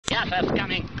Yes, it's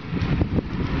coming.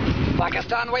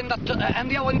 Pakistan win the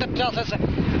India win the toss.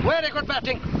 Very good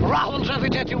batting. Rahul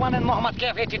Dravid 81 and Mohammad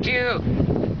Kaif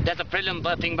 82. There's a brilliant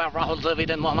batting by Rahul Dravid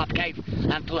and Mohammad Kaif,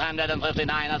 and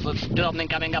 259 as it's opening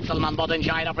coming up. Salman Butt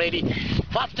inside of ready.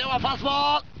 First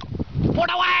ball. Put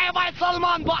away by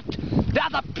Salman Butt.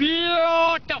 That's a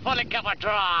beautifully cover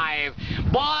drive.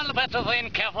 Ball between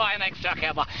cover and extra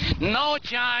cover. No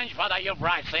chance for the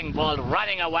Yuvraj Singh ball,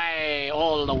 running away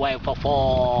all the way for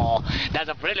 4. That's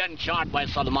a brilliant shot by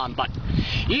Salman Butt.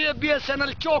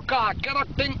 BSNL Choka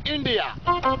connecting India.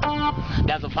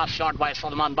 That's the first shot by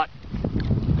Salman Butt.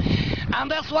 And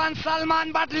this one,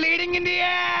 Salman Butt leading in the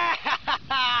air.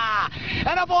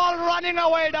 And a ball running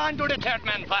away down to the third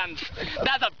man fence.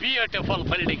 That's a beautiful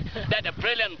fielding. That's a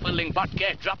brilliant fielding. Butt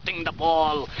dropping the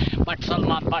ball. But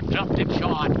Salman Butt dropped it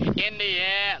short. In the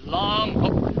air, long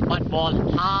hook. But ball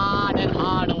hard and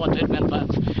hard over third man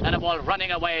fence. And a ball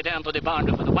running away down to the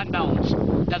boundary for the 1 bounce.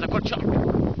 That's a good shot.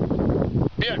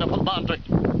 Beautiful boundary.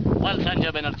 Well,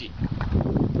 Sanjay Banerjee.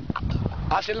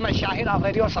 असल में शाहिर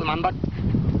आफरीदी और Salman but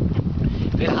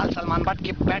फिलहाल Salman but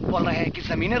की bat बोल रहे हैं कि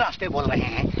जमीनी रास्ते बोल रहे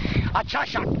हैं। अच्छा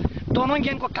शॉट, दोनों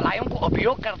गेंद को कलाइयों को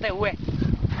उपयोग करते हुए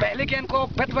पहले गेंद को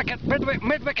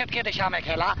मिड विकेट की दिशा में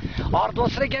खेला और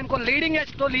दूसरे गेंद को लीडिंग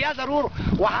एज तो लिया जरूर,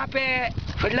 वहां पे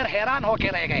फील्डर हैरान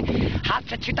होकर रह गए। हाथ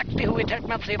से छिटकती हुई थर्ड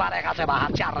में सीमा रेखा से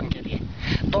बाहर 4 रन के लिए।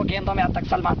 2 गेंदों में अब तक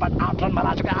सलमान बट 8 रन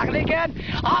बना चुका है। अगली गेंद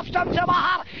ऑफ स्टंप से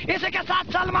बाहर। इसी के साथ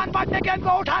सलमान बट ने गेंद को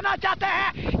उठाना चाहते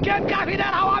हैं। गेंद काफी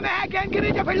देर हवा में है, गेंद के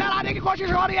नीचे फील्डर आने की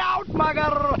कोशिश हो रही है, आउट,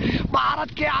 मगर भारत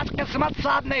की आज किस्मत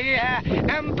साथ नहीं है।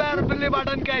 एम्पायर बिल्ली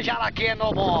बटन के इशारा किए,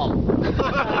 नो बॉल।